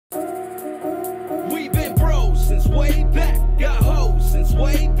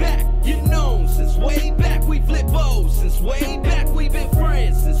way back. We've been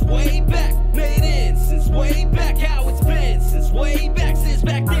friends since way back. Made in since way back. How it's been since way back. Since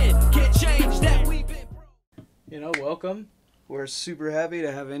back then, can't change that. We've been. Welcome. We're super happy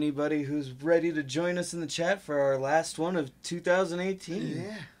to have anybody who's ready to join us in the chat for our last one of 2018.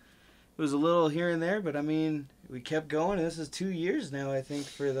 Yeah. It was a little here and there, but I mean, we kept going. And this is 2 years now, I think,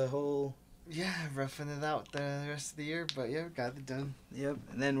 for the whole... Yeah, roughing it out the rest of the year, but yeah, got it done. Yep,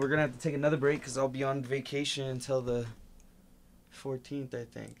 and then we're going to have to take another break because I'll be on vacation until the 14th, I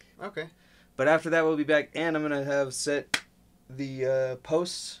think. Okay. But after that, we'll be back, and I'm going to have set the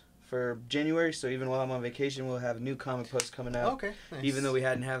posts for January, so even while I'm on vacation, we'll have new comic posts coming out. Okay, nice. Even though we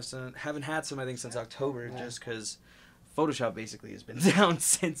haven't had some, I think, since October, just because Photoshop basically has been down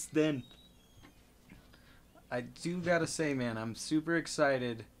since then. I do gotta say, man, I'm super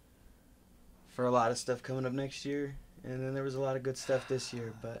excited for a lot of stuff coming up next year, and then there was a lot of good stuff this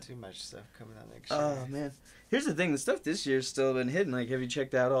year, but too much stuff coming out next year. Oh man, here's the thing: the stuff this year's still been hidden. Like, have you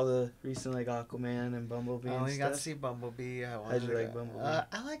checked out all the recent like Aquaman and Bumblebee? I and only stuff? got to see Bumblebee. How'd you like Bumblebee?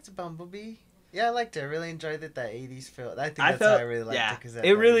 I liked Bumblebee. Yeah, I liked it. I really enjoyed it. That 80s feel. I think I that's felt, why I really liked it. Cause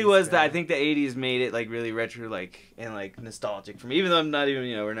it really was feel. that. I think the 80s made it like really retro, like, and like nostalgic for me. Even though I'm not even,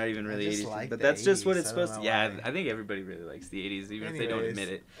 we're not even really 80s, like but the that's just what 80s, it's supposed to. Yeah, why. I think everybody really likes the 80s, even if they don't admit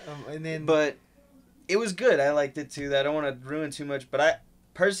it. And then, but it was good. I liked it too. I don't want to ruin too much, but I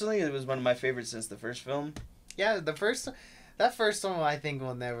personally, it was one of my favorites since the first film. Yeah, that first one I think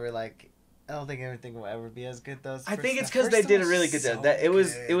will never like. I don't think everything will ever be as good though. I think it's because they did a really good job. It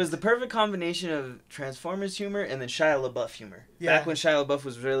was the perfect combination of Transformers humor and then Shia LaBeouf humor. Yeah. Back when Shia LaBeouf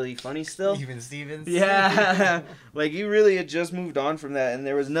was really funny still. Even Stevens. Yeah. Like, he really had just moved on from that, and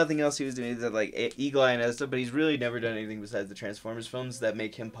there was nothing else he was doing that, like Eagle Eye and other stuff, but he's really never done anything besides the Transformers films that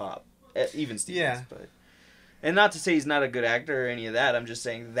make him pop. Even Stevens. Yeah. But, and not to say he's not a good actor or any of that, I'm just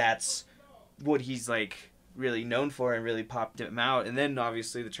saying that's what he's, like, really known for and really popped him out. And then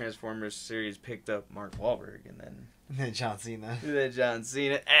obviously the Transformers series picked up Mark Wahlberg, and then John Cena. Yeah,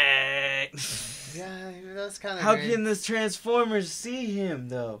 that's kind of. How can the Transformers see him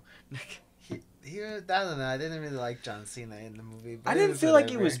though? I don't know. I didn't really like John Cena in the movie. But I didn't feel like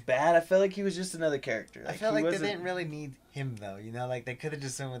he was bad. I felt like he was just another character. I felt like they didn't really need him though. Like they could have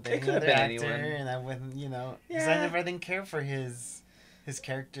just went with any could have other been actor, anyone. and I wouldn't. Because Yeah. I never didn't care for his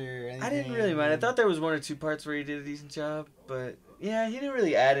character. Or anything. I didn't really mind. I thought there was one or two parts where he did a decent job, but yeah, he didn't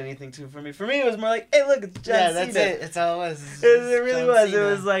really add anything to it for me. For me, it was more like, hey, look, it's John Cena. Yeah, that's it. That's all it was. It really John was. Cena.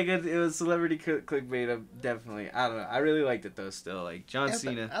 It was like it was celebrity clickbait. Definitely. I don't know. I really liked it though. Still, like John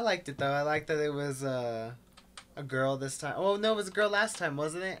Cena. I liked it though. I liked that it was a girl this time. Oh no, it was a girl last time,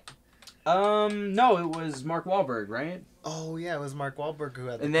 wasn't it? No, it was Mark Wahlberg, right? Oh yeah, it was Mark Wahlberg who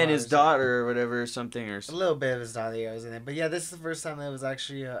had the and then his cars. daughter or whatever, something or A little bit of his daughter was in it, but yeah, this is the first time there was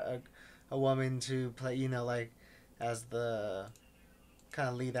actually a woman to play, like as the kind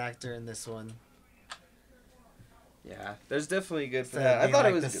of lead actor in this one. Yeah, there's definitely good for So that. I thought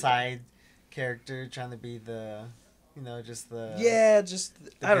like it was the good. Side character trying to be the, just the the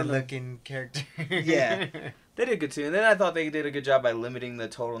I don't know. looking character. Yeah. They did good too, and then I thought they did a good job by limiting the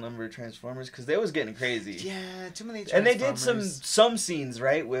total number of Transformers because they was getting crazy. Yeah, too many Transformers. And they did some scenes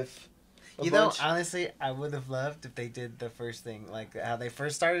right with. Honestly, I would have loved if they did the first thing, like how they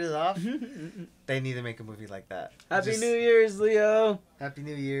first started it off. They need to make a movie like that. Happy New Year's, Leo. Happy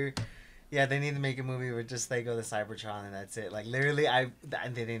New Year. Yeah, they need to make a movie where just they go to Cybertron and that's it. Like literally,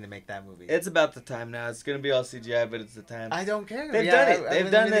 they need to make that movie. It's about the time now. It's gonna be all CGI, but it's the time. I don't care. They've done it. They've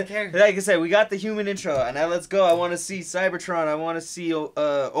done it. Like I said, we got the human intro, and now let's go. I want to see Cybertron. I want to see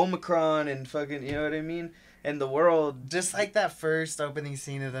Omicron and fucking, you know what I mean? And the world. Just like that first opening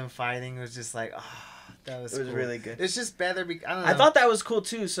scene of them fighting was just like, that was. It was cool. really good. It's just better. I don't know. I thought that was cool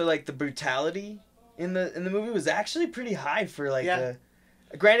too. So like the brutality in the movie was actually pretty high for like the.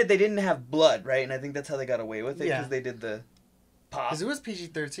 Granted, they didn't have blood, right? And I think that's how they got away with it because they did the pop. Because it was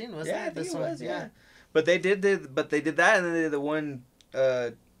PG-13, wasn't it? Yeah, I think it was. Yeah, but they did that, and then they did the one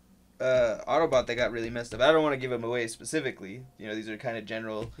Autobot that got really messed up. I don't want to give them away specifically. These are kind of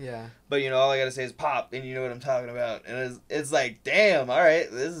general. Yeah. But all I gotta say is pop, and you know what I'm talking about. And it's like, damn, all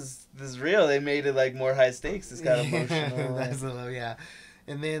right, this is real. They made it like more high stakes. It's kind of emotional. That's a little, yeah.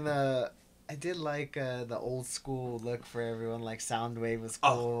 And then I did like the old school look for everyone. Like Soundwave was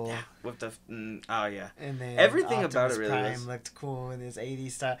cool. Oh yeah, with the yeah. And then everything Optimus about it really Prime was. looked cool in his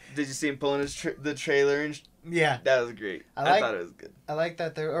 '80s style. Did you see him pulling the trailer and? Yeah, that was great. I thought it was good. I like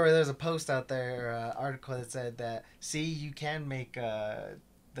that there's a post out there, article that said that you can make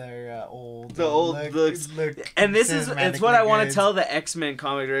their old looks. And it's what I want to tell the X-Men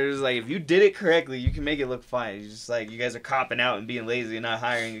comic writers. Like, if you did it correctly, you can make it look fine. It's just like you guys are copping out and being lazy and not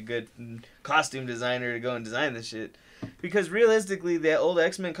hiring a good costume designer to go and design this shit. because realistically, the old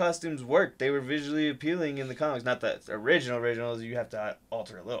X-Men costumes worked. They were visually appealing in the comics. Not the originals. You have to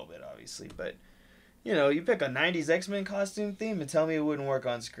alter a little bit, obviously. But, you know, you pick a 90s X-Men costume theme and tell me it wouldn't work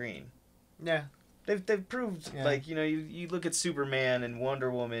on screen. Yeah. They've proved, like, you know, you look at Superman and Wonder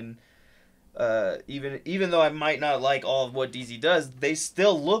Woman, even though I might not like all of what DC does, they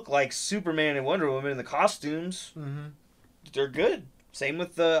still look like Superman and Wonder Woman in the costumes. Mm-hmm. They're good. Same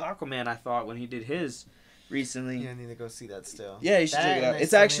with Aquaman, I thought, when he did his recently. Yeah, I need to go see that still. Yeah, you should check it out.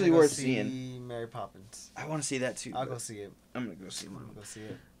 It's actually worth seeing. Mary Poppins. I want to see that too. I'll go see it. I'm going to go see it. Go see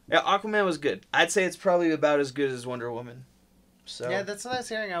it. Yeah, Aquaman was good. I'd say it's probably about as good as Wonder Woman. So yeah, that's what I was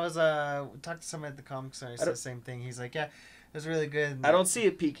hearing. I was talked to somebody at the Comic Center. He said the same thing. He's like, yeah, it was really good. I don't see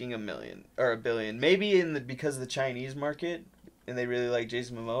it peaking $1 million or $1 billion. Maybe because of the Chinese market, and they really like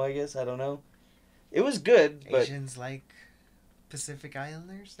Jason Momoa. I guess I don't know. It was good, but Asians like Pacific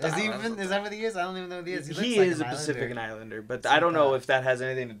Islanders. Is that what he is? I don't even know what he is. He is a Pacific Islander, but I don't know if that has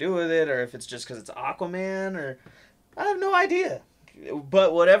anything to do with it, or if it's just because it's Aquaman, or I have no idea.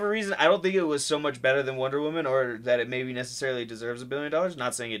 But whatever reason, I don't think it was so much better than Wonder Woman, or that it maybe necessarily deserves $1 billion.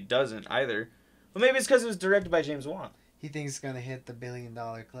 Not saying it doesn't either. But maybe it's because it was directed by James Wan. He thinks it's gonna hit the $1 billion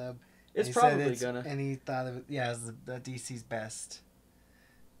club. It's probably gonna. And he thought it was the DC's best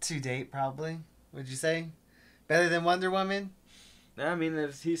to date, probably. Would you say better than Wonder Woman? I mean,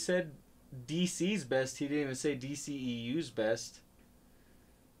 if he said DC's best, he didn't even say DCEU's best.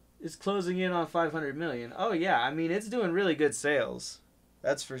 It's closing in on 500 million. Oh yeah, I mean it's doing really good sales.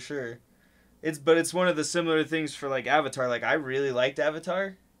 That's for sure. But it's one of the similar things for like Avatar. Like I really liked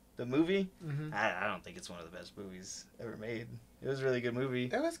Avatar, the movie. Mm-hmm. I don't think it's one of the best movies ever made. It was a really good movie.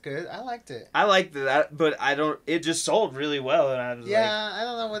 It was good. I liked it. I liked that, but I don't. It just sold really well, and I was I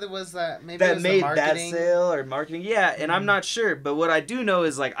don't know what it was that maybe that it was made the marketing. that sale or marketing. Yeah, and I'm not sure, but what I do know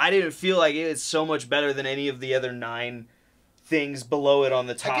is like I didn't feel like it was so much better than any of the other 9 things below it on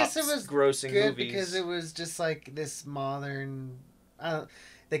the top. I guess it was grossing good movies because it was just like this modern.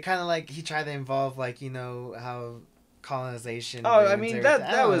 They kind of like he tried to involve like how colonization. Oh, I mean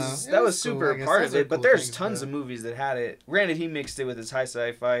that was super cool, part of it, but there's things, tons of movies that had it. Granted, he mixed it with his high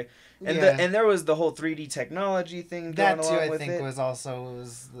sci-fi, and and there was the whole 3D technology thing going that too. along with I think it. was also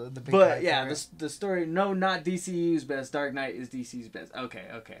the big. But yeah, the story. No, not DCU's best. Dark Knight is DC's best. Okay.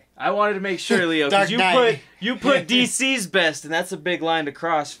 I wanted to make sure, Leo, because you put DC's best, and that's a big line to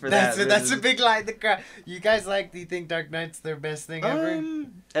cross for that. That's a big line to cross. You guys do you think Dark Knight's their best thing ever?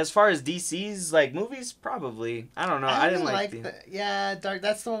 As far as DC's like movies, probably. I don't know. I didn't like Dark.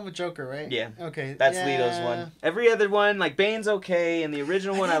 That's the one with Joker, right? Yeah. Okay. That's Leto's one. Every other one, like Bane's okay, and the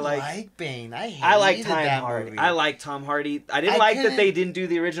original one I like Bane. I like Tom Hardy. I like Tom Hardy. I didn't like that they didn't do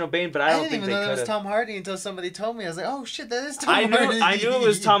the original Bane, but I don't think they could have. I didn't even know it was Tom Hardy until somebody told me. I was like, oh shit, that is Tom Hardy. I knew it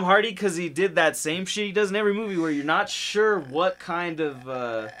was Tom Hardy because he did that same shit he does in every movie where you're not sure what kind of.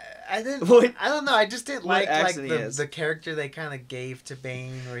 I don't know. I just didn't like the character they kind of gave to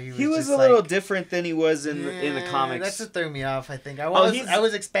Bane, where he was a little different than he was in the comics. That's what threw me off. I think I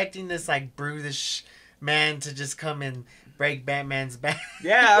was expecting this like brutish man to just come and break Batman's back.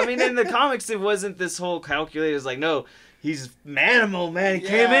 Yeah, I mean in the comics it wasn't this whole calculated. It's like no. He's manimal, man. He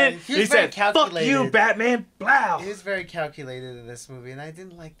came in. He said, "Fuck you, Batman!" Blow. He was very calculated in this movie, and I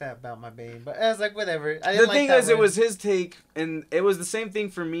didn't like that about my Bane. But I was like, whatever. The thing is, it was his take, and it was the same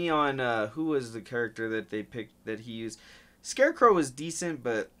thing for me on who was the character that they picked that he used. Scarecrow was decent,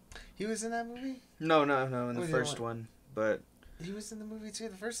 but he was in that movie. No, in the first one, but he was in the movie too.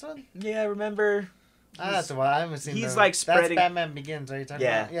 The first one. Yeah, I remember. I haven't seen. He's like spreading. That's Batman Begins. Are you talking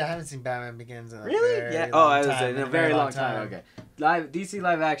about? Yeah, I haven't seen Batman Begins in a really. Yeah. Oh, I was in a very long time. Okay. DC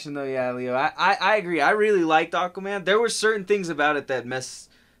live action though. Yeah, Leo. I agree. I really liked Aquaman. There were certain things about it that messed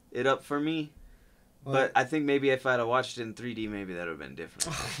it up for me. Well, but I think maybe if I'd have watched it in 3D, maybe that would have been different.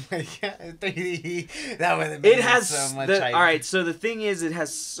 Oh my god, 3D. That would have been. It has so much. All right, so the thing is, it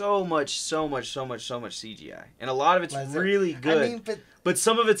has so much CGI, and a lot of it's really good. I mean, but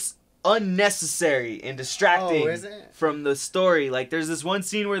some of it's unnecessary and distracting from the story. Like there's this one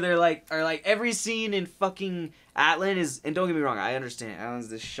scene where they're like every scene in fucking Atlant is, and don't get me wrong, I understand Atlantis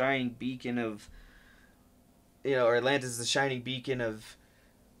the shining beacon of, or Atlantis is the shining beacon of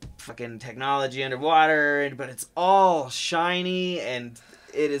fucking technology underwater, but it's all shiny and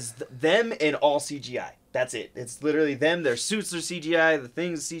it is them and all CGI. That's it. It's literally them. Their suits are CGI. The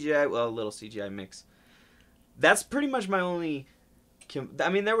things CGI. Well, a little CGI mix. That's pretty much my only. I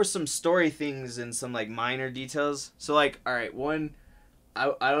mean, there were some story things and some like minor details. So like, all right, one, I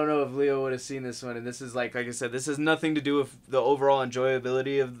don't know if Leo would have seen this one, and this is like I said, this has nothing to do with the overall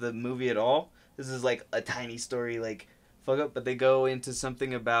enjoyability of the movie at all. This is like a tiny story, like fuck up, but they go into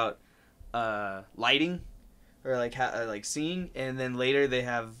something about lighting, or like like seeing, and then later they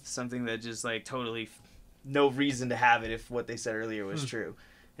have something that just like totally no reason to have it if what they said earlier was true.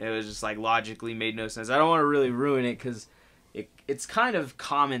 And it was just like logically made no sense. I don't want to really ruin it because it's kind of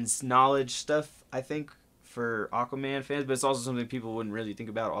common knowledge stuff, I think, for Aquaman fans, but it's also something people wouldn't really think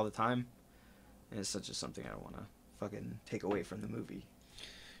about all the time. And it's such a something I don't want to fucking take away from the movie.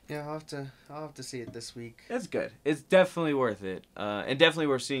 Yeah, I'll have to see it this week. It's good. It's definitely worth it. And definitely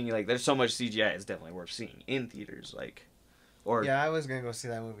worth seeing. Like, there's so much CGI, it's definitely worth seeing in theaters. Like, or yeah, I was gonna go see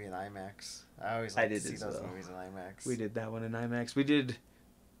that movie in IMAX. I always like to see those movies in IMAX. We did that one in IMAX. We did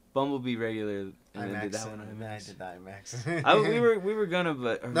Bumblebee regular, and IMAX, then did that one in and I IMAX. did the IMAX. we were gonna,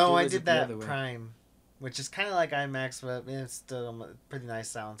 but no, I was did it the that other way? Prime, which is kind of like IMAX, but it's still pretty nice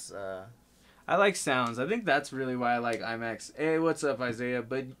sounds. I like sounds. I think that's really why I like IMAX. Hey, what's up, Isaiah?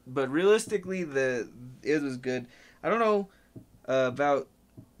 But realistically, it was good. I don't know about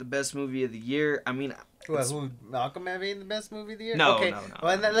the best movie of the year. I mean, who Aquaman being the best movie of the year? No, okay. no.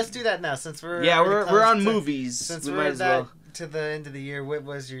 Well, let's do that now since we're we're on movies. Since we we're might at as that well. to the end of the year, what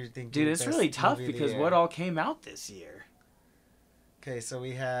was your thinking? Dude, it's really tough because what all came out this year? Okay, so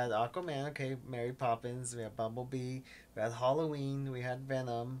we had Aquaman. Okay, Mary Poppins. We had Bumblebee. We had Halloween. We had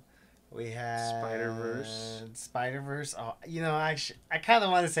Venom. We had Spider-Verse. Oh, you know, I kind of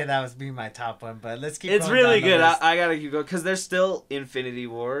want to say that was being my top one, but let's keep. It's going really down the good. list. I gotta keep going because there's still Infinity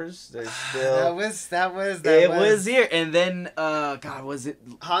Wars. There's still that was it was here, and then God, was it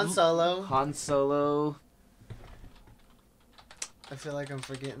Han Solo? Han Solo. I feel like I'm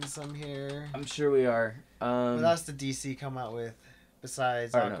forgetting some here. I'm sure we are. What else did DC come out with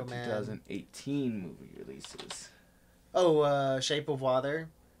besides Aquaman? No, 2018 movie releases. Oh, Shape of Water,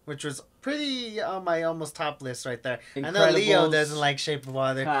 which was pretty on my almost top list right there. I know Leo Incredibles. doesn't like Shape of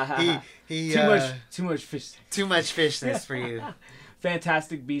Water. he Too much fish. too much fishness for you.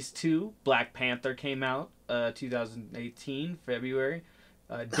 Fantastic Beasts 2, Black Panther came out 2018 February.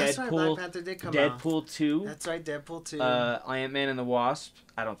 That's right, Black Deadpool, Panther did come out. Deadpool 2. That's right, Deadpool 2. Ant-Man and the Wasp.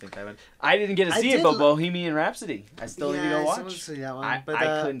 I don't think I went. I didn't get to see I it, but did Bohemian Rhapsody. I still need to go I watch. still want to see that one. I But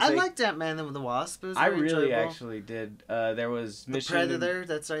couldn't I say- liked Ant-Man and the Wasp. It was I very really enjoyable. actually did. There was The Predator,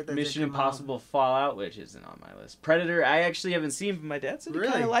 that's right. That Mission did come out. Impossible Fallout, which isn't on my list. Predator, I actually haven't seen, but my dad said he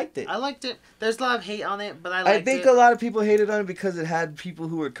kind of liked it. I liked it. There's a lot of hate on it, but I liked it. I think a lot of people hated on it because it had people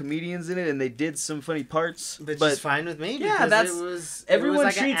who were comedians in it, and they did some funny parts. But it's fine with me. Yeah, because that's it was everyone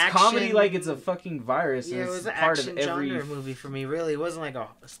like an treats action, comedy like it's a fucking virus. Yeah, and it it's was an part action of every. genre movie for me. Really, it wasn't like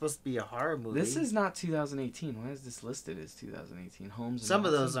supposed to be a horror movie. This is not 2018. Why is this listed as 2018? Holmes. And Some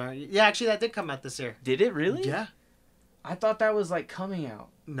of Watson? those aren't. Yeah, actually, that did come out this year. Did it really? Yeah. I thought that was like coming out.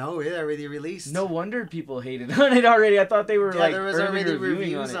 No, it already released. No wonder people hated on it already. I thought they were like there was early already reviewing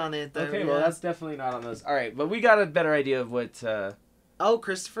reviews on it. Okay, yeah. well that's definitely not on those. All right, but we got a better idea of what. Oh,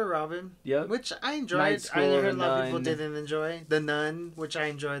 Christopher Robin. Yep. Which I enjoyed. Night I heard a School, lot of people Nun. didn't enjoy. The Nun, which I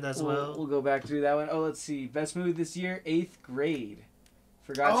enjoyed as well. We'll go back to that one. Oh, let's see. Best movie this year, 8th Grade.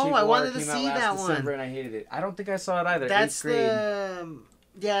 Forgot. Oh, Shape I of Water wanted to came out see last that December one. and I hated it. I don't think I saw it either. That's 8th Grade. the.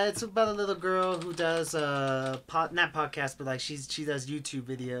 Yeah, it's about a little girl who does not podcast, but like she does YouTube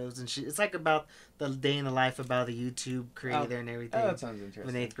videos, and it's like about the day in the life about a YouTube creator and everything. Oh, that sounds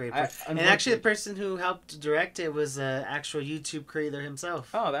interesting. An 8th grade. I- And actually, the person who helped direct it was an actual YouTube creator himself.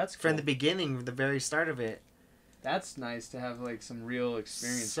 Oh, that's cool. From the beginning, the very start of it. That's nice to have like some real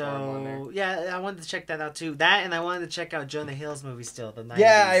experience for him on there. So yeah, I wanted to check that out too. That and I wanted to check out Jonah Hill's movie still, the 90s.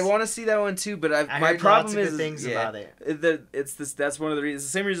 Yeah, I want to see that one too, but I my heard problem lots of is good things about it. It's this. That's one of the reasons. The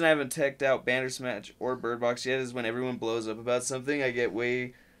same reason I haven't checked out Bandersnatch or Bird Box yet is when everyone blows up about something, I get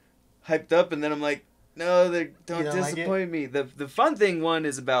way hyped up, and then I'm like, no, they don't don't like disappoint me. The fun thing one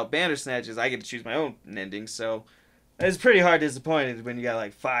is about Bandersnatch is I get to choose my own ending, so it's pretty hard disappointed when you got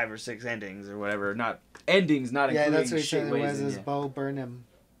like 5 or 6 endings or whatever. Not endings, not Yeah, including that's what he said it shitways was. in Is ya. Bo Burnham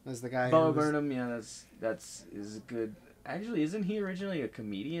was the guy. Bo who was... Burnham, yeah, that's is good. Actually, isn't he originally a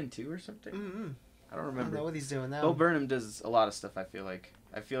comedian too or something? Mm-hmm. I don't I remember. don't know what he's doing now. Bo Burnham does a lot of stuff. I feel like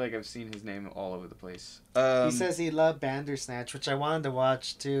I've seen his name all over the place. He says he loved Bandersnatch, which I wanted to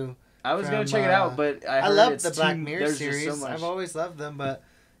watch too. I was gonna from, check it out, but I I heard love it's the Black too- Mirror there's just series. so much. I've always loved them, but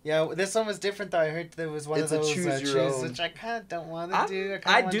yeah, this one was different though. I heard there was one It's of a those choose your own. which I kind of don't want to I'm- do.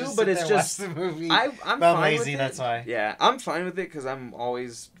 I kinda do, wanna but sit it's there and just- watch the movie. I'm But I'm fine lazy, with it. that's why. Yeah, I'm fine with it because I'm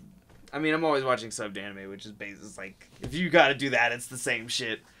always watching subbed anime, which is basically like if you got to do that, it's the same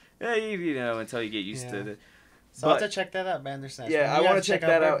shit. Yeah, you know, until you get used to it. So I'll have to check that out, Bandersnatch. Yeah, You I want have to check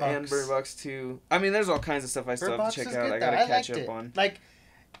that out Bird and Box. Bird Box too. I mean, there's all kinds of stuff I still Bird have Box to check is out. good, I though. gotta catch liked up it. on. Like,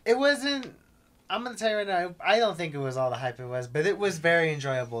 it wasn't. I'm gonna tell you right now. I don't think it was all the hype it was, but it was very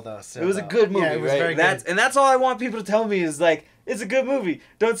enjoyable though. So It was a good movie, Yeah, it was right? very That's good. and that's all I want people to tell me is like it's a good movie.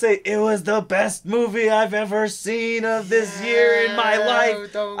 Don't say it was the best movie I've ever seen of this year in my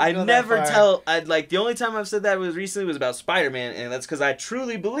life. I never tell. I'd like the only time I've said that was recently was about Spider-Man, and that's because I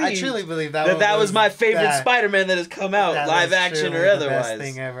truly believe that was my favorite Spider-Man that has come out, live action or otherwise. The best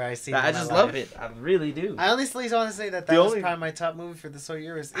thing ever I've seen. I just love it. I really do. I honestly want to say that was probably my top movie for this whole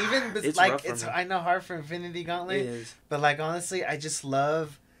year. Is even it's like it's I know hard for Infinity Gauntlet, it is. But like honestly, I just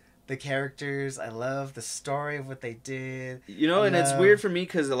love the characters. I love the story of what they did. You know, and it's weird for me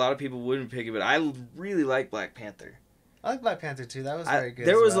because a lot of people wouldn't pick it, but I really like Black Panther. I like Black Panther too. That was very good.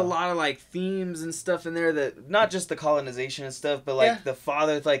 There was a lot of like themes and stuff in there that not just the colonization and stuff, but like the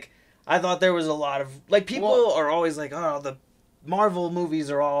father. Like I thought there was a lot of like people are always like, oh, the Marvel movies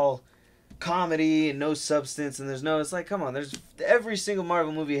are all comedy and no substance, and there's no. It's like, come on, there's every single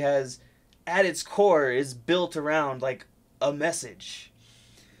Marvel movie has at its core is built around like a message.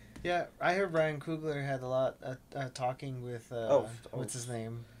 Yeah, I heard Ryan Coogler had a lot talking with what's his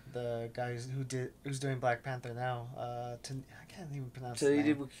name, the guy who's doing Black Panther now. I can't even pronounce his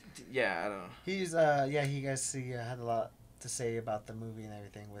name. I don't know. He's he had a lot to say about the movie and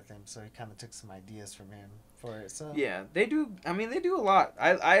everything with him, so he kind of took some ideas from him for it. So yeah, they do. I mean, they do a lot.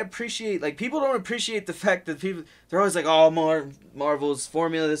 I appreciate like people don't appreciate the fact that they're always like, oh, Marvel's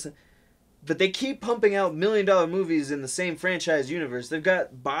formula this. But they keep pumping out $1 million movies in the same franchise universe. They've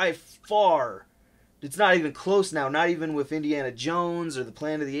got by far, it's not even close now, not even with Indiana Jones or the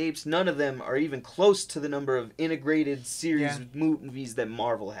Planet of the Apes, none of them are even close to the number of integrated series movies that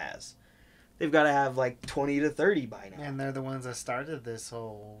Marvel has. They've got to have like 20 to 30 by now. And they're the ones that started this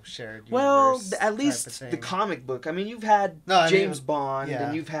whole shared universe. Well, at least the comic book. I mean, you've had James Bond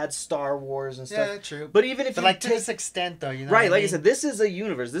and you've had Star Wars and stuff. Yeah, true. But even if you like to this extent, though, you know. Right, like I said, this is a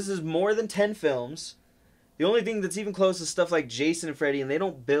universe. This is more than 10 films. The only thing that's even close is stuff like Jason and Freddy, and they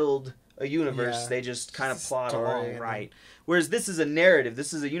don't build a universe. They just kind of plot along, right? Whereas this is a narrative.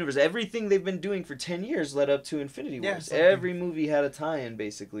 This is a universe. Everything they've been doing for 10 years led up to Infinity Wars. Every movie had a tie-in,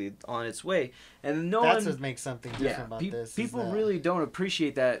 basically, on its way. And that's what makes something different about this. People really don't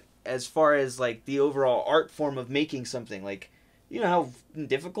appreciate that as far as, like, the overall art form of making something. Like, you know how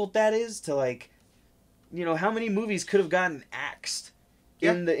difficult that is to, like, you know, how many movies could have gotten axed?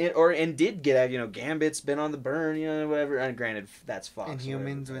 And did get, you know, Gambit's been on the burn, you know, whatever. And granted, that's Fox. And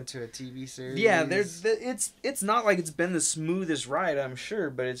Humans went to a TV series. Yeah, it's not like it's been the smoothest ride, I'm sure,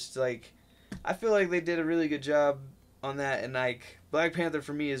 but it's like, I feel like they did a really good job on that. And like Black Panther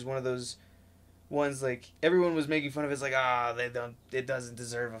for me is one of those ones like everyone was making fun of. It's like it doesn't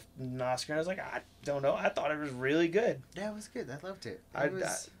deserve an Oscar. And I was like, I don't know. I thought it was really good. Yeah, it was good. I loved it.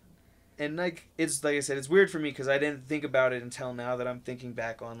 And like it's like I said, it's weird for me because I didn't think about it until now that I'm thinking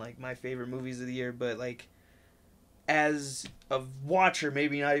back on like my favorite movies of the year. But like as a watcher,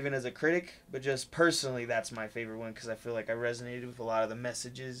 maybe not even as a critic, but just personally, that's my favorite one because I feel like I resonated with a lot of the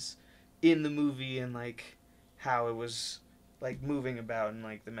messages in the movie and like how it was like moving about and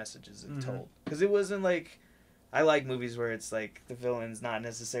like the messages it told. Because it wasn't like I like movies where it's like the villain's not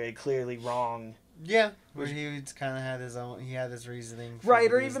necessarily clearly wrong. Yeah, where he kind of had his reasoning.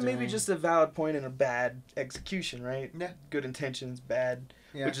 Right, or even maybe just a valid point and a bad execution, right? Yeah. Good intentions, bad,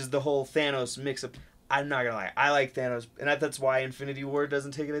 which is the whole Thanos mix-up. I'm not going to lie, I like Thanos, and that's why Infinity War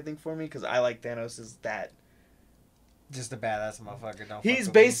doesn't take anything for me, because I like Thanos as that. Just a badass motherfucker, don't He's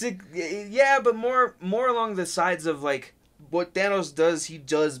basic, yeah, but more along the sides of, like, what Thanos does, he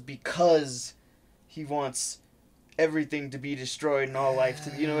does because he wants everything to be destroyed and all life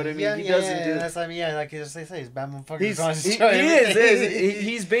to, you know what I mean? He doesn't do that's like like you say, he's bad motherfucker.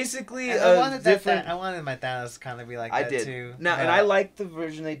 He's basically I wanted my Thanos kind of be like that too. Now, and I liked the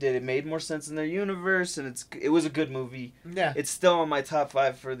version they did. It made more sense in their universe, and it was a good movie. Yeah, it's still on my top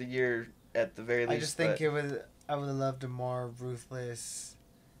 5 for the year at the very least. I just think I would have loved a more ruthless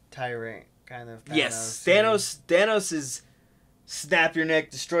tyrant kind of Thanos. Yes, Thanos is snap your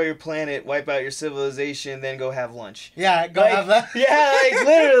neck, destroy your planet, wipe out your civilization, then go have lunch. Yeah, have lunch. Yeah, like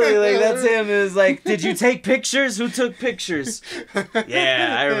literally, like that's him. It was like, did you take pictures? Who took pictures?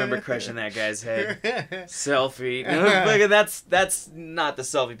 Yeah, I remember crushing that guy's head. Selfie. Like that's not the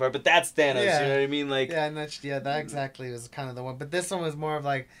selfie part, but that's Thanos. You know what I mean? Like that exactly was kind of the one. But this one was more of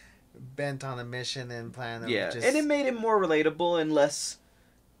like bent on a mission and plan. And it made him more relatable and less.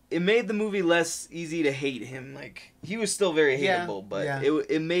 It made the movie less easy to hate him. Like, he was still very hateable, but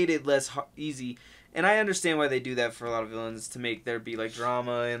it made it less easy. And I understand why they do that for a lot of villains, to make there be, like,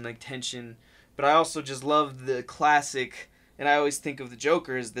 drama and, like, tension. But I also just love the classic, and I always think of the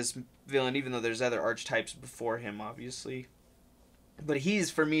Joker as this villain, even though there's other archetypes before him, obviously. But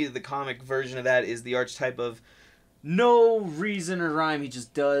he's, for me, the comic version of that is the archetype of no reason or rhyme. He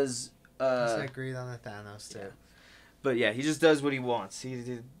just does. I agreed on the Thanos, too. But yeah, he just does what he wants. He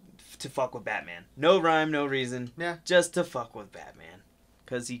did to fuck with Batman. No rhyme, no reason. Yeah. Just to fuck with Batman.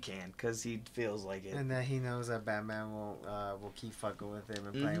 Because he can. Because he feels like it. And that he knows that Batman will keep fucking with him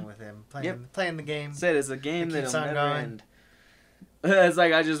and playing with him. Yep. Playing the game. Said it's a game It that'll keeps on never going. end. It's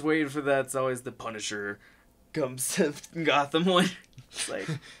like, I just waited for that. It's always the Punisher comes to Gotham one. It's like...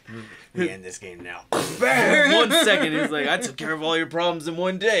 we end this game now. Bam! 1 second. He's like, I took care of all your problems in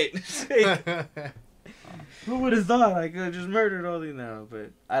one day. Who would have thought I could have just murdered all these now?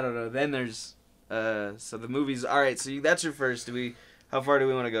 But I don't know. Then there's so the movies. All right, so that's your first. How far do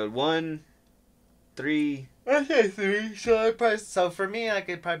we want to go? 1, 3. I say 3. So for me, like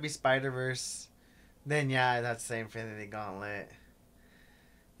it'd probably be Spider-Verse. Then yeah, that's the same Infinity Gauntlet.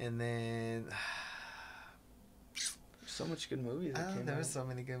 And then So much good movies. there were so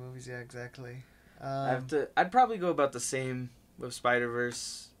many good movies. Yeah, exactly. I'd probably go about the same with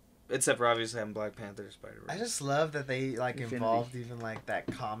Spider-Verse. Except for obviously having Black Panther or Spider-Verse. I just love that they like Infinity. Involved even like that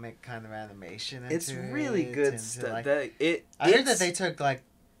comic kind of animation into It's really it, good and stuff. Like, I heard that they took like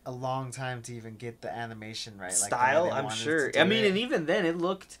a long time to even get the animation right. Style, like, I'm sure. I mean, and even then it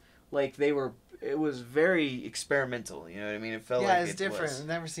looked like it was very experimental. You know what I mean? It felt like it's different. was. I've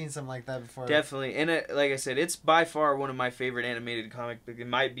never seen something like that before. Definitely, and like I said, it's by far one of my favorite animated comic books. It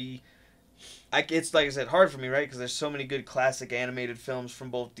might be. It's like I said, hard for me, right? Because there's so many good classic animated films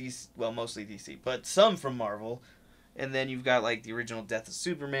from both DC, well, mostly DC, but some from Marvel, and then you've got like the original Death of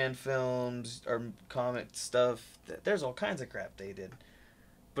Superman films or comic stuff. There's all kinds of crap they did,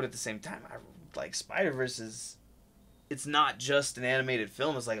 but at the same time, I like Spider-Verse is. It's not just an animated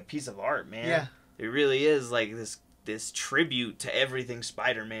film; it's like a piece of art, man. Yeah, it really is like this tribute to everything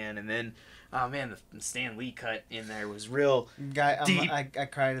Spider-Man, and then. Oh man, the Stan Lee cut in there was real deep. I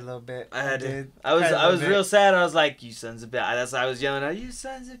cried a little bit. I was real sad. I was like, "You sons of bitches!" That's why I was yelling out, "You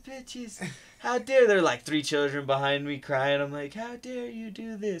sons of bitches! How dare!" There were like 3 children behind me crying. I'm like, "How dare you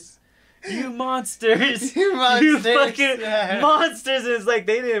do this? You monsters! You monsters! You fucking monsters!" And it's like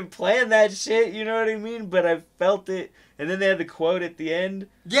they didn't plan that shit. You know what I mean? But I felt it. And then they had the quote at the end.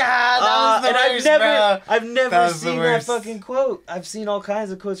 Yeah, that was the worst, I've never that seen that fucking quote. I've seen all kinds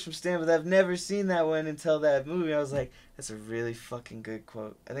of quotes from Stan, but I've never seen that one until that movie. I was like, that's a really fucking good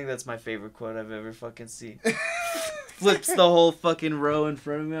quote. I think that's my favorite quote I've ever fucking seen. Flips the whole fucking row in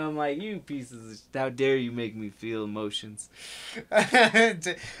front of me. I'm like, you pieces of how dare you make me feel emotions.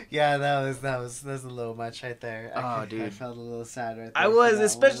 Yeah, that's a little much right there. Dude. I felt a little sad right there. I was,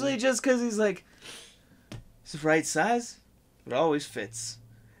 especially just because he's like, it's the right size. It always fits.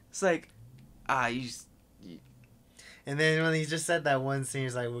 It's like, you. And then when he just said that one scene,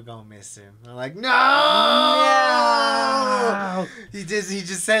 he's like, "We're gonna miss him." I'm like, "No!" He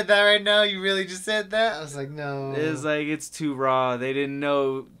just said that right now. You really just said that? I was like, "No." It's like it's too raw. They didn't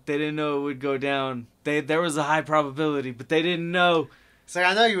know it would go down. There was a high probability, but they didn't know. So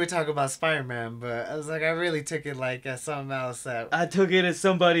I know you were talking about Spider-Man, but I was like, I really took it like as something else. I took it as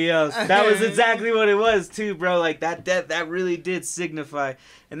somebody else. That was exactly what it was too, bro. Like that really did signify,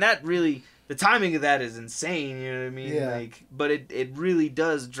 and that really, the timing of that is insane. You know what I mean? Yeah. Like, but it really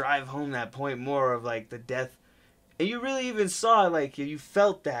does drive home that point more of like the death, and you really even saw like you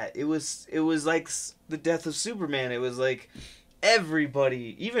felt that it was like the death of Superman. It was like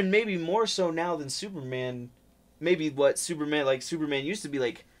everybody, even maybe more so now than Superman. Maybe what Superman used to be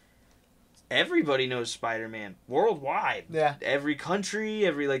like, everybody knows Spider-Man worldwide. Yeah. Every country,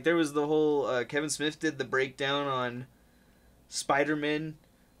 there was the whole, Kevin Smith did the breakdown on Spider-Man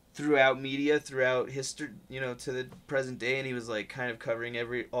throughout media, throughout history, to the present day, and he was like kind of covering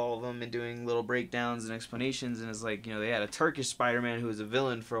all of them and doing little breakdowns and explanations, and it's like, they had a Turkish Spider-Man who was a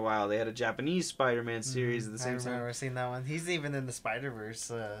villain for a while. They had a Japanese Spider-Man series at the same time. I remember seeing that one. He's even in the Spider-Verse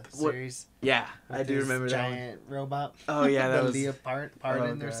series. Yeah, I do remember that one. Giant robot. Oh yeah, that was Leopard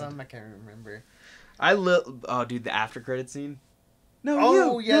or something. I can't remember. Dude, the after credit scene. No,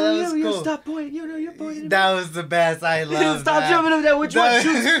 that was cool. Stop pointing. You're pointing. That was the best. I love Stop jumping up there. Which one?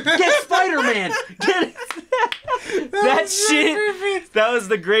 Get Spider-Man. Get that shit. Perfect. That was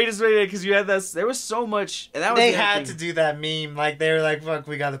the greatest way because you had that. There was so much. And that was they had to do that meme. Like they were like, "Fuck,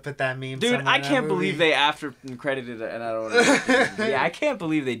 we got to put that meme." Dude, I can't believe they after credited it, and I don't know. Yeah, I can't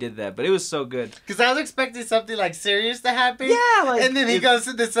believe they did that, but it was so good. Because I was expecting something like serious to happen. Yeah, like, and then he goes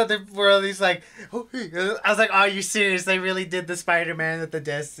to this other world. He's like, oh, I was like, "Oh, are you serious? They really did the Spider-Man with the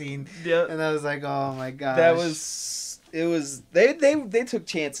death scene." Yeah. And I was like, "Oh my gosh." That was. It was they took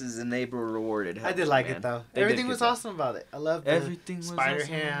chances and they were rewarded. I did like it though. Everything was awesome about it. I loved everything. Was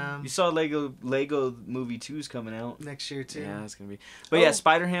Spider-Ham. Awesome. You saw Lego Movie 2's coming out next year too. Yeah, it's gonna be. But yeah,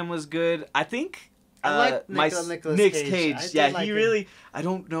 Spider-Ham was good. I think I like Nick Cage. Yeah, he really. I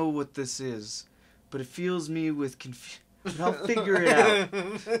don't know what this is, but it fills me with confusion. I'll figure it out.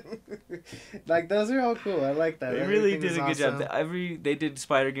 Like, those are all cool. I like that. They really Everything did a was good awesome. job. They did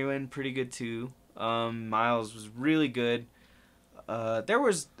Spider-Gwen pretty good too. Miles was really good.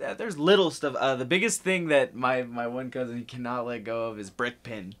 There's little stuff. The biggest thing that my one cousin cannot let go of is Brick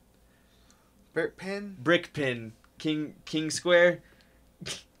Pin. Brick Pin? Brick Pin. King Square.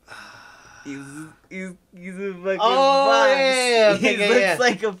 He's a fucking box. Yeah. Okay, He looks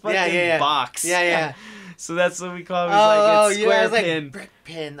like a fucking box. Yeah. So that's what we call him. He's like, it's square it's like pin. Brick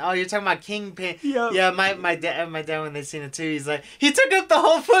Pin. Oh, you're talking about King Pin. Yep. Yeah, my dad when they seen it too, he's like, he took up the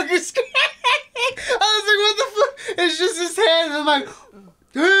whole fucking screen. I was like, what the fuck? It's just his hand. I'm like,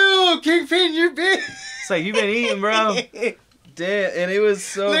 ew, King Pin, you're big. It's like, you been eating, bro. Damn, and it was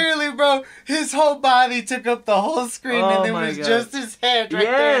so... Literally, bro, his whole body took up the whole screen, Oh and it my was God. just his head right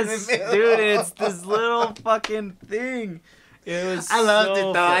there in Yes, the middle. dude, it's this little fucking thing. It was I loved so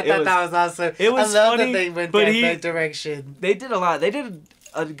it, though. I thought that was awesome. It was I love funny, that they went but that direction. They did a lot. They did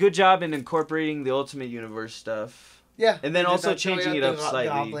a good job in incorporating the Ultimate Universe stuff. Yeah. And then they did also that changing it up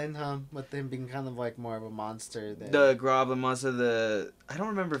slightly. Goblin, with him being kind of like more of a monster. The Goblin monster, I don't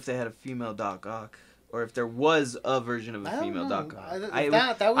remember if they had a female Doc Ock. Or if there was a version of a female Doc Ock. That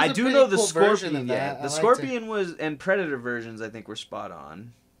was I a do pretty know the cool version Scorpion. of Yeah, that. the Scorpion was, and Predator versions I think were spot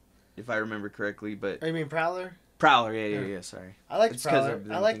on, if I remember correctly. But Oh, you mean Prowler? Prowler, yeah. Sorry. I liked It's 'cause Prowler. I've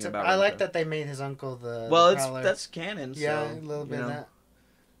been I liked thinking it. about I it, like so. that they made his uncle the. Well, Prowler. that's canon. Yeah, So, a little bit you of know, that.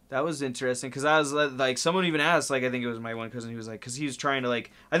 that was interesting because I was like, someone even asked, like, I think it was my one cousin. He was like, because he was trying to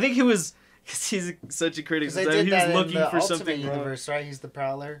like, I think he was. Cause he's such a critic. 'Cause they So did he that was looking in the for Ultimate something wrong. Universe, right? He's the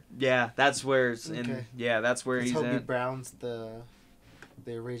Prowler. Yeah, that's where. Okay. That's where It's he's Hobie at. Brown's the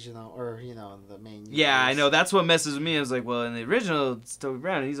original, or the main. Yeah, I universe. know. That's what messes with me. I was like, well, in the original, it's Toby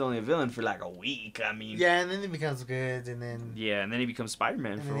Brown. He's only a villain for like a week. I mean. Yeah, and then he becomes good, and then. Yeah, and then he becomes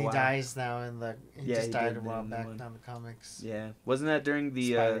Spider-Man And for then a he while. dies now in the. He Yeah, just he died did a while in back one. on the comics. Yeah, wasn't that during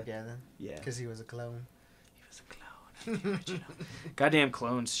the? Spider-Geddon. Yeah, Because he was a clone. he was a clone. The original. Goddamn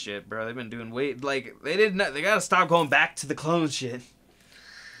clones shit, bro. They've been doing they did not. They gotta stop going back to the clone shit.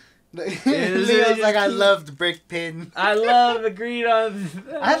 Leo's like, I loved Brick Pin. Agreed on.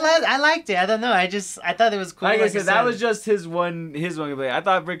 I liked it. I don't know. I thought it was cool. Like I said, that was just his one complaint. I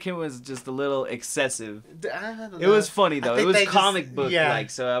thought Brick Pin was just a little excessive. I don't It know. was funny though. I It think was they just- comic book yeah. like,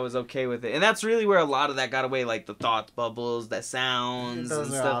 so I was okay with it. And that's really where a lot of that got away, like the thought bubbles, the sounds, Those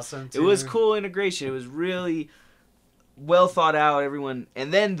and are stuff. awesome. It was too. cool integration. It was really well thought out. Everyone,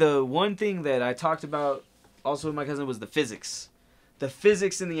 and then the one thing that I talked about also with my cousin was the physics. The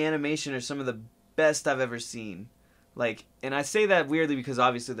physics in the animation are some of the best I've ever seen. Like, and I say that weirdly because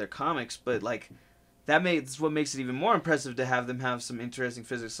obviously they're comics, but like that's what makes it even more impressive to have them have some interesting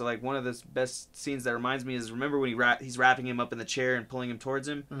physics. So like one of the best scenes that reminds me is remember when he's wrapping him up in the chair and pulling him towards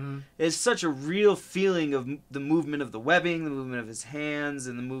him. Mm-hmm. It's such a real feeling of the movement of the webbing, the movement of his hands,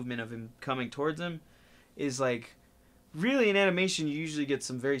 and the movement of him coming towards him. Is like really in animation you usually get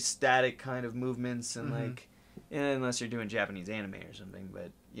some very static kind of movements and like. Unless you're doing Japanese anime or something,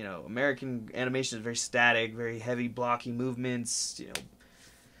 but you know, American animation is very static, very heavy, blocky movements. You know,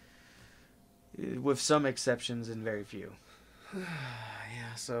 with some exceptions and very few.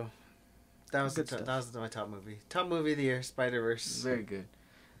 Yeah, so that was Good that was my top movie. Top movie of the year, Spider-Verse. Very good.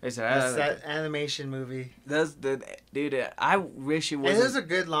 Like I That's said, that animation movie. that's the dude. I wish it And was. it was a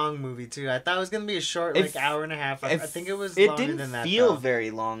good long movie too. I thought it was gonna be a short, like hour and a half. I think it was. It longer didn't than that, feel though. very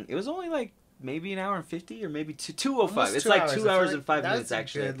long. It was only like maybe an hour and 50 or maybe 2:05. Almost It's 2 like hours. 2 I hours feel and 5 that's minutes a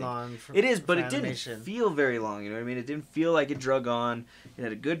actually. I good think. long for, It is, but for it didn't animation. feel very long. You know what I mean? It didn't feel like it drug on. It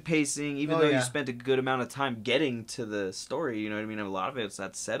had a good pacing, even Oh, though yeah. you spent a good amount of time getting to the story. You know what I mean? A lot of it's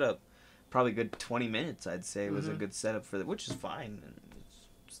that setup. Probably a good 20 minutes, I'd say, was a good setup for which is fine. And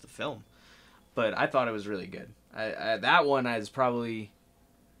it's the film. But I thought it was really good. That one is probably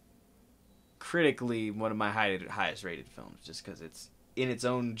critically one of my highest rated films, just because it's in its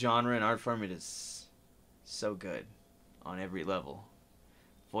own genre and art form. It is so good on every level.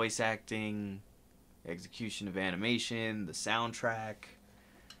 Voice acting, execution of animation, the soundtrack.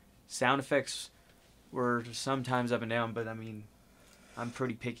 Sound effects were sometimes up and down, but I mean, I'm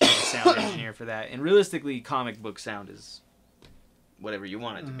pretty picky as a sound engineer for that. And realistically, comic book sound is whatever you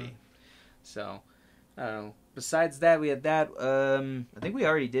want it to be. So, I don't know. Besides that, we had that. I think we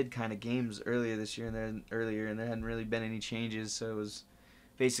already did kind of games earlier this year and there hadn't really been any changes. So it was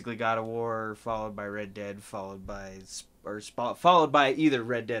basically God of War, followed by Red Dead, followed by either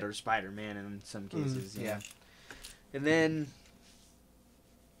Red Dead or Spider-Man in some cases. Yeah. And then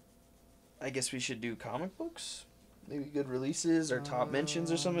I guess we should do comic books. Maybe good releases or top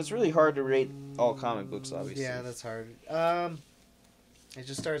mentions or something. It's really hard to rate all comic books, obviously. Yeah, that's hard. It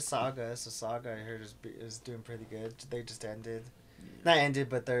just started Saga. So Saga, I heard, is doing pretty good. They just ended. Not ended,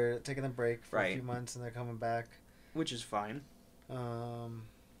 but they're taking a break for a few months and they're coming back. Which is fine.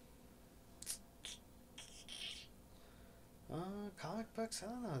 Comic books?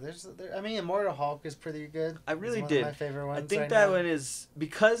 I don't know. I mean, Immortal Hulk is pretty good. I really it's one did. Of my favorite ones. I think that one is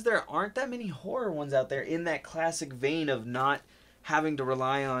because there aren't that many horror ones out there in that classic vein of not having to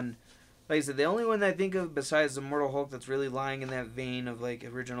rely on. Like I said, the only one that I think of besides Immortal Hulk that's really lying in that vein of like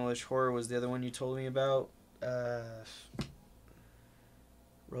original-ish horror was the other one you told me about.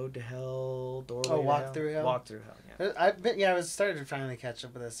 Road to Hell, Doorway to Walk Through Hell. Walk Through Hell. Yeah. I was started to finally catch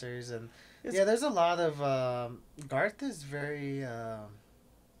up with that series, and there's a lot of Garth is very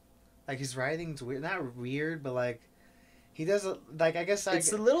like his writing's weird, not weird, but like he does like I guess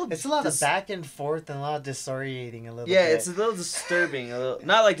it's a lot of back and forth and a lot of disoriating a little. Yeah, bit. it's a little disturbing,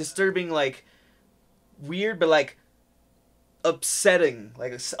 not like disturbing like weird, but like upsetting,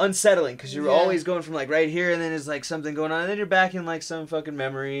 like unsettling, because you're always going from like right here and then there's like something going on and then you're back in like some fucking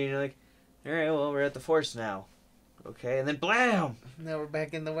memory and you're like, all right, well, we're at the force now, okay, and then blam, now we're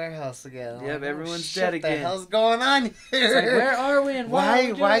back in the warehouse again. Yep, everyone's dead again. What the hell's going on here? It's like, where are we and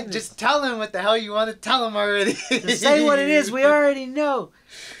why just tell him what the hell you want to tell him already. Just say what it is, we already know.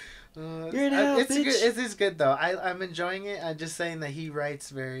 You're in hell, it's bitch. good. It is good though. I'm enjoying it. I'm just saying that he writes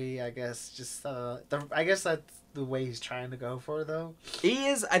very, I guess, just I guess that's the way he's trying to go for though. He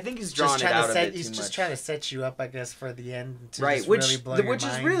is. I think he's drawn it out a bit. He's too just much. trying to set you up, I guess, for the end. To right, just which really blow your which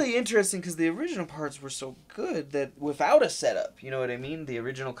is mind. really interesting because the original parts were so good that without a setup, you know what I mean? The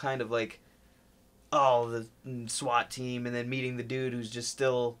original kind of like, the SWAT team and then meeting the dude who's just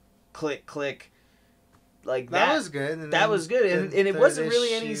still click. Like that was good. And that was good, and it wasn't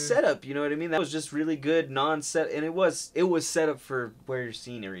really any issue. setup. You know what I mean? That was just really good non-set, and it was set up for where your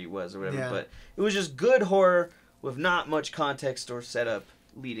scenery was or whatever. Yeah. But it was just good horror with not much context or setup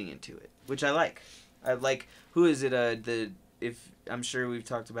leading into it, which I like. I like. Who is it? If I'm sure we've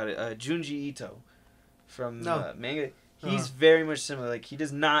talked about it. Junji Ito from manga. He's very much similar. Like he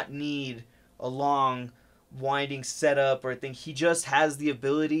does not need a long, winding setup or thing. He just has the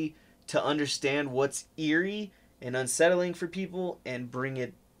ability to understand what's eerie and unsettling for people and bring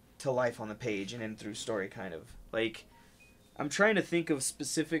it to life on the page and then through story, kind of. Like, I'm trying to think of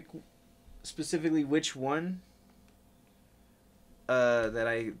specifically which one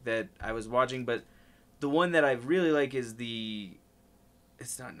that I was watching, but the one that I really like is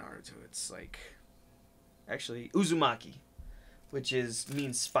it's not Naruto, it's like actually Uzumaki, which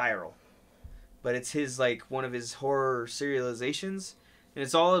means spiral. But it's his like one of his horror serializations. And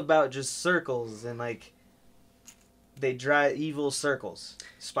it's all about just circles and like they drive evil circles,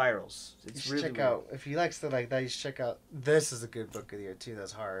 spirals. It's really check out if you like stuff like that. You should check out. This is a good book of the year too.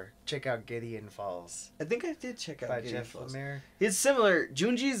 That's horror. Check out Gideon Falls. I think I did check out by Gideon Jeff Falls. Lemire. It's similar.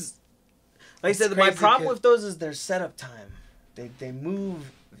 Junji's, like It's I said, my crazy problem 'cause- with those is their setup time. They move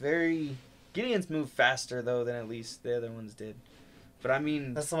very. Gideon's move faster though than at least the other ones did. But I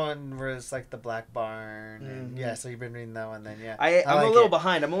mean, That's the one where it's like the Black Barn. And, Mhm. yeah, so you've been reading that one then, yeah. I'm like a little it.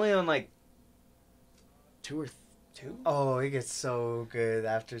 behind. I'm only on like 2 or 2. Oh, it gets so good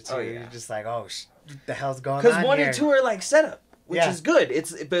after 2. Oh, yeah. You're just like, what the hell's going on Because 1 here? and 2 are like setup, which Yeah. is good.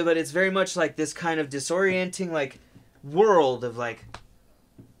 But it's very much like this kind of disorienting like world of like,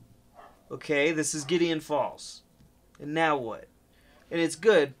 okay, this is Gideon Falls, and now what? And it's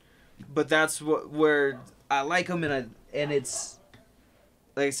good, but that's where I like him, and it's.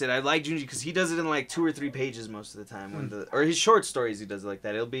 Like I said, I like Junji because he does it in like 2 or 3 pages most of the time. Or his short stories, he does it like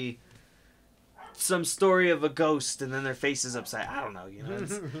that. It'll be some story of a ghost and then their face is upside. I don't know, you know.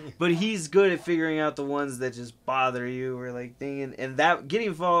 But he's good at figuring out the ones that just bother you or like thing. And that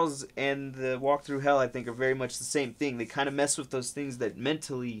Gideon Falls and the Walk Through Hell, I think, are very much the same thing. They kind of mess with those things that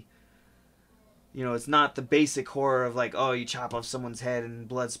mentally, you know, it's not the basic horror of like, oh, you chop off someone's head and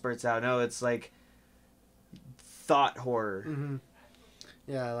blood spurts out. No, it's like thought horror. Mm-hmm.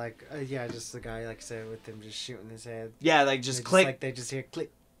 Yeah, like just the guy, like I said, with him just shooting his head. Yeah, like just click, like they just hear click,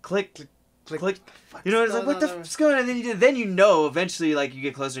 click, click, click. You know, it's like, what the fuck's going on? And then you know, eventually, like you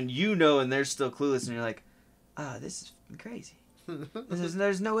get closer and you know, and they're still clueless, and you're like, this is crazy.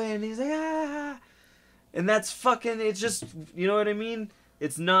 There's no way, and he's like, and that's fucking. It's just, you know what I mean?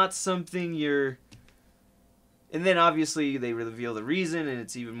 It's not something you're. And then obviously they reveal the reason, and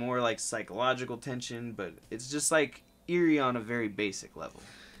it's even more like psychological tension, but it's just like eerie on a very basic level.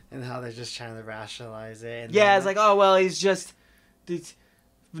 And how they're just trying to rationalize it. And yeah, it's like, oh, well, he's just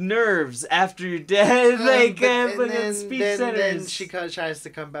nerves after you're dead. Like, then speech centers. Then she tries to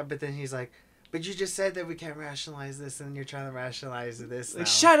come back, but then he's like, but you just said that we can't rationalize this, and you're trying to rationalize this. Like,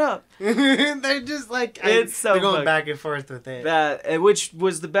 shut up. They're just like It's so they're going funny. back and forth with it. That which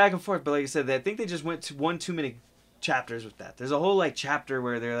was the back and forth, but like I said, I think they just went to one too many chapters with that. There's a whole like chapter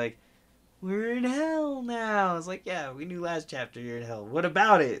where they're like, we're in hell now. It's like, yeah, we knew last chapter you're in hell. What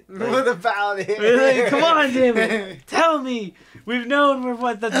about it? Like, What about it? like, come on, damn it. Tell me. We've known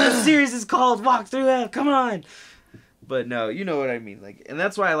what the series is called. Walk through hell. Come on. But no, you know what I mean. Like, and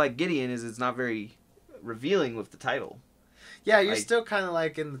that's why I like Gideon, is it's not very revealing with the title. Yeah, you're like, still kind of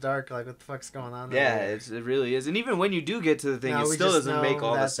like in the dark, like what the fuck's going on? Yeah, there? it really is. And even when you do get to the thing, Now it we still just doesn't make know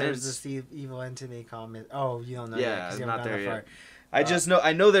all the that sense. There's this evil entity comment. Oh, you don't know Yeah, yet 'cause you I'm haven't not gone there that yet. far.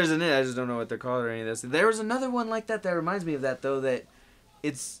 I know there's an it. I just don't know what they're called or any of this. There was another one like that reminds me of that though. That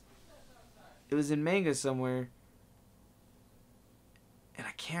it was in manga somewhere, and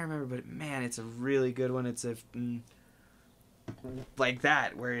I can't remember. But man, it's a really good one. It's like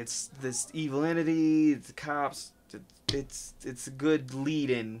that where it's this evil entity. It's the cops. It's a good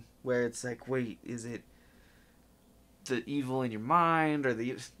lead-in where it's like, wait, is it the evil in your mind, or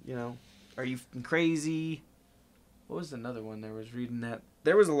are you crazy? What was another one there was reading that?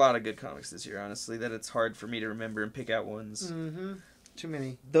 There was a lot of good comics this year, honestly, that it's hard for me to remember and pick out ones. Mm-hmm. Too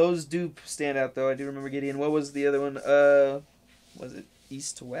many. Those do stand out, though. I do remember Gideon. What was the other one? Was it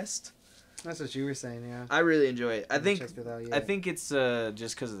East to West? That's what you were saying, yeah. I really enjoy it. I Haven't think checked it out yet. I think it's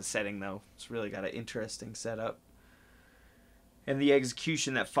just because of the setting, though. It's really got an interesting setup. And the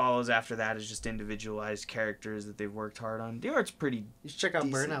execution that follows after that is just individualized characters that they've worked hard on. The art's pretty You should check out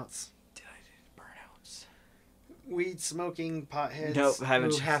decent. Burnouts. Did I do Burnouts? Weed smoking potheads Nope,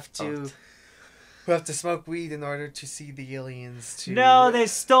 haven't who checked- have to smoke weed in order to see the aliens. No, they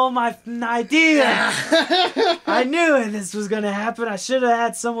stole my idea. I knew it. This was gonna happen. I should have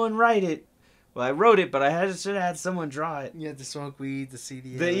had someone write it. Well, I wrote it, but I should have had someone draw it. You had to smoke weed to see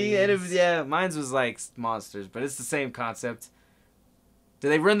the aliens. Yeah, mine's was like monsters, but it's the same concept. Do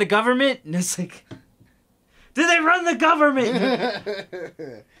they run the government? And it's like, do they run the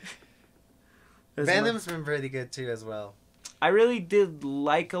government? Venom's been pretty good too as well. I really did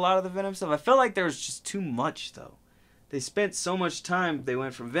like a lot of the Venom stuff. I felt like there was just too much, though. They spent so much time. They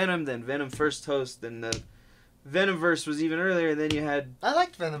went from Venom, then Venom First Host, then the Venomverse was even earlier, and then you had... I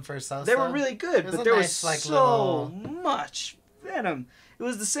liked Venom First House. They were really good, was but a there nice, was like, so little... much Venom. It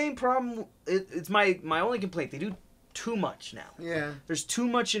was the same problem. It's my only complaint. They do too much now. Yeah. There's too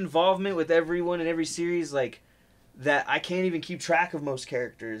much involvement with everyone in every series, like, that I can't even keep track of most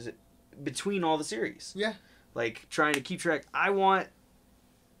characters between all the series. Yeah. Like, trying to keep track. I want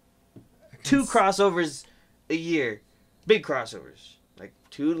 2 crossovers a year. Big crossovers. Like,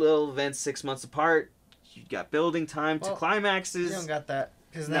 2 little events 6 months apart. You got building time to climaxes. You don't got that.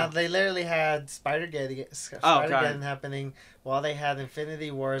 Because No. now they literally had Spider-Geddon happening while they had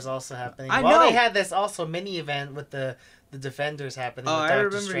Infinity Wars also happening. I While know. they had this also mini event with the Defenders happening with I Doctor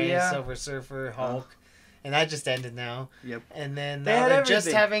remember, Strange, yeah. Silver Surfer, Hulk. And that just ended now. Yep. And then They now had they're just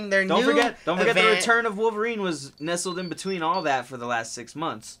everything. having their Don't new forget the event. return of Wolverine was nestled in between all that for the last 6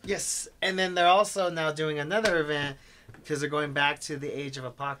 months. Yes. And then they're also now doing another event because they're going back to the Age of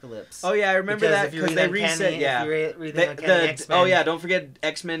Apocalypse. Oh yeah, I remember Because that if you because read they Uncanny- reset. Yeah. If you read the Uncanny X-Men. Oh yeah, don't forget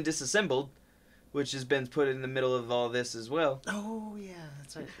X-Men Disassembled, which has been put in the middle of all this as well. Oh yeah,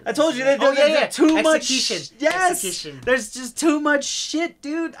 that's right. I told you there's too much. Execution. Yes, Execution. there's just too much shit,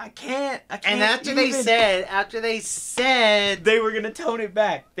 dude. I can't. And after they said they were gonna tone it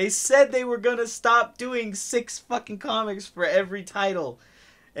back. They said they were gonna stop doing 6 fucking comics for every title,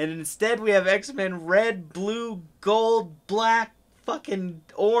 and instead we have X-Men Red, Blue, Gold, Black, fucking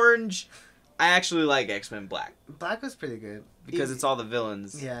Orange. I actually like X-Men Black Black was pretty good because it's all the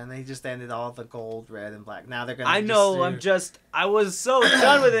villains. Yeah, and they just ended all the gold, red, and black. Now they're gonna. I know. I was so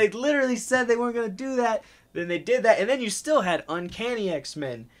done with it. They literally said they weren't gonna do that. Then they did that, and then you still had Uncanny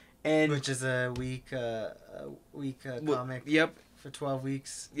X-Men, and which is a week comic. Yep. For 12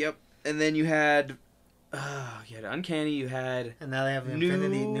 weeks. Yep. And then you had Uncanny. You had. And now they have New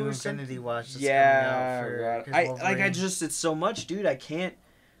Infinity Watch. That's yeah. coming out for It's so much, dude. I can't.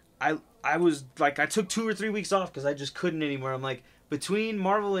 I was like, I took 2 or 3 weeks off because I just couldn't anymore. I'm like, between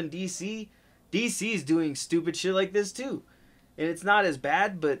Marvel and DC's doing stupid shit like this too. And it's not as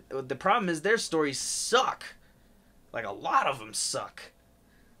bad, but the problem is their stories suck. Like, a lot of them suck.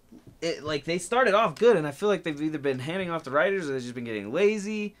 Like, they started off good, and I feel like they've either been handing off the writers or they've just been getting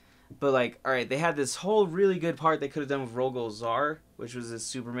lazy. But, like, alright, they had this whole really good part they could have done with Rogol Zar, which was this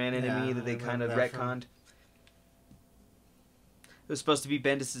Superman enemy that they kind of retconned. It was supposed to be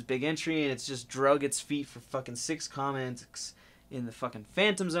Bendis' big entry, and it's just drug its feet for fucking 6 comics in the fucking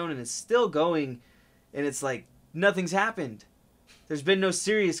Phantom Zone, and it's still going, and it's like, nothing's happened. there's been no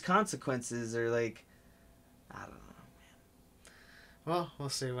serious consequences or like, I don't know. Well, we'll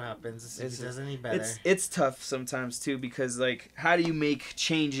see what happens. If it does any better. It's tough sometimes too because like how do you make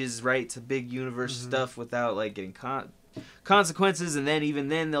changes right to big universe stuff without like getting consequences, and then even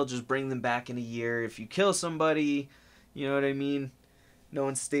then they'll just bring them back in a year if you kill somebody. You know what I mean? No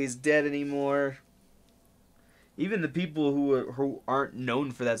one stays dead anymore. Even the people who aren't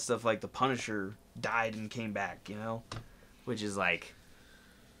known for that stuff, like the Punisher, died and came back. You know, which is like,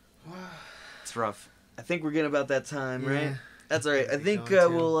 it's rough. I think we're getting about that time, right? That's all right. I think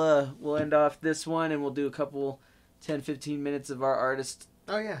we'll end off this one and we'll do a couple 10-15 minutes of our artist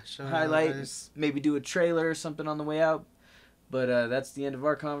highlight. Maybe do a trailer or something on the way out. But that's the end of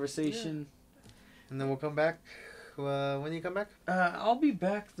our conversation. Yeah. And then we'll come back. When do you come back? I'll be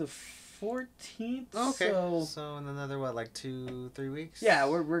back the 14th. Oh, okay. So in another, 2-3 weeks? Yeah,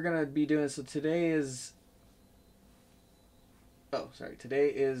 we're going to be doing... So today is... Oh, sorry. Today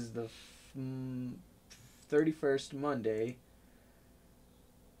is the 31st, Monday.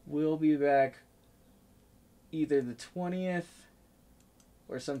 We'll be back either the 20th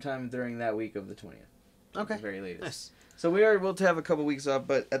or sometime during that week of the 20th. Okay. At the very latest. Nice. So we'll have a couple weeks off,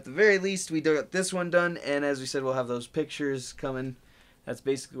 but at the very least, we got this one done, and as we said, we'll have those pictures coming. That's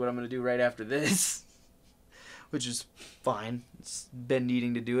basically what I'm going to do right after this, which is fine. It's been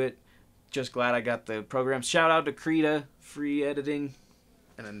needing to do it. Just glad I got the program. Shout out to Krita, free editing.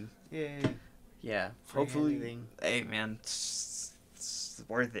 And then, yay. Yeah, free hopefully. Editing. Hey, man. It's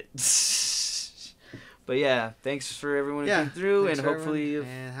worth it. But yeah, thanks for everyone who came through, and hopefully...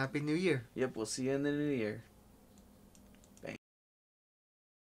 And Happy New Year. Yep, we'll see you in the new year.